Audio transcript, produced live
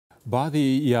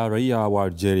Baadhi ya raia wa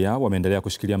Algeria wameendelea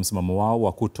kushikilia msimamo wao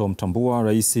wa kutomtambua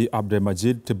Rais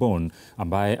Abdelmadjid Tebboune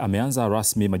ambaye ameanza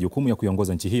rasmi majukumu ya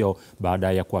kuiongoza nchi hiyo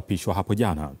baada ya kuapishwa hapo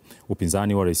jana.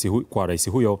 Upinzani wa rais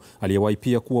huyo aliyewahi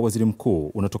pia kuwa waziri mkuu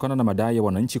unatokana na madai ya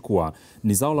wananchi kuwa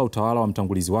ni zao la utawala wa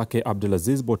mtangulizi wake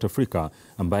Abdelaziz Bouteflika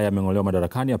ambaye ameng'olewa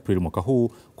madarakani Aprili mwaka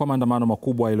huu kwa maandamano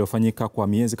makubwa yaliyofanyika kwa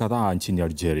miezi kadhaa nchini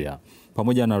Algeria.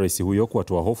 Pamoja na rais huyo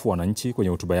kuwatoa hofu wananchi kwenye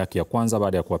hotuba yake ya kwanza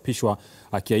baada ya kuapishwa,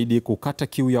 akiahidi kukata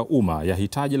kiu ya umma ya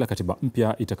hitaji la katiba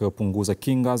mpya itakayopunguza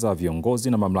kinga za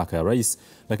viongozi na mamlaka ya rais,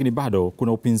 lakini bado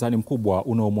kuna upinzani mkubwa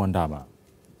unaomwandama.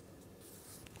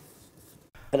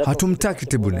 Hatumtaki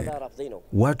Tebboune.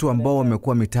 Watu ambao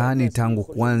wamekuwa mitaani tangu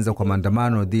kuanza kwa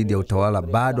maandamano dhidi ya utawala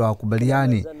bado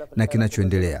hawakubaliani na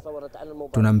kinachoendelea.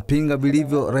 Tunampinga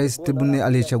vilivyo Rais Tebboune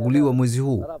aliyechaguliwa mwezi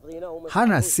huu.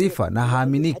 Hana sifa na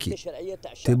haaminiki.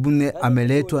 Tebboune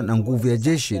ameletwa na nguvu ya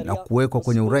jeshi na kuwekwa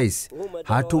kwenye urais.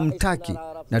 Hatumtaki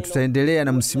na tutaendelea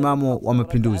na msimamo wa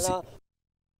mapinduzi.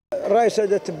 Rais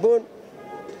Tebboune.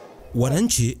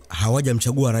 Wananchi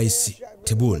hawajamchagua Rais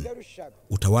Tebboune.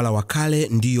 Utawala wa kale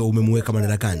ndio umemweka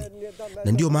madarakani,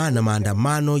 na ndio maana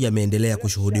maandamano yameendelea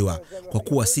kushuhudiwa kwa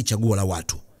kuwa si chaguo la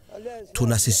watu.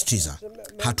 Tunasisitiza,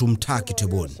 hatumtaki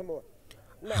Tebboune.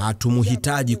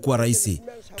 Hatumuhitaji kuwa rais.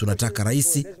 Tunataka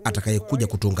rais atakayekuja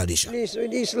kutuunganisha.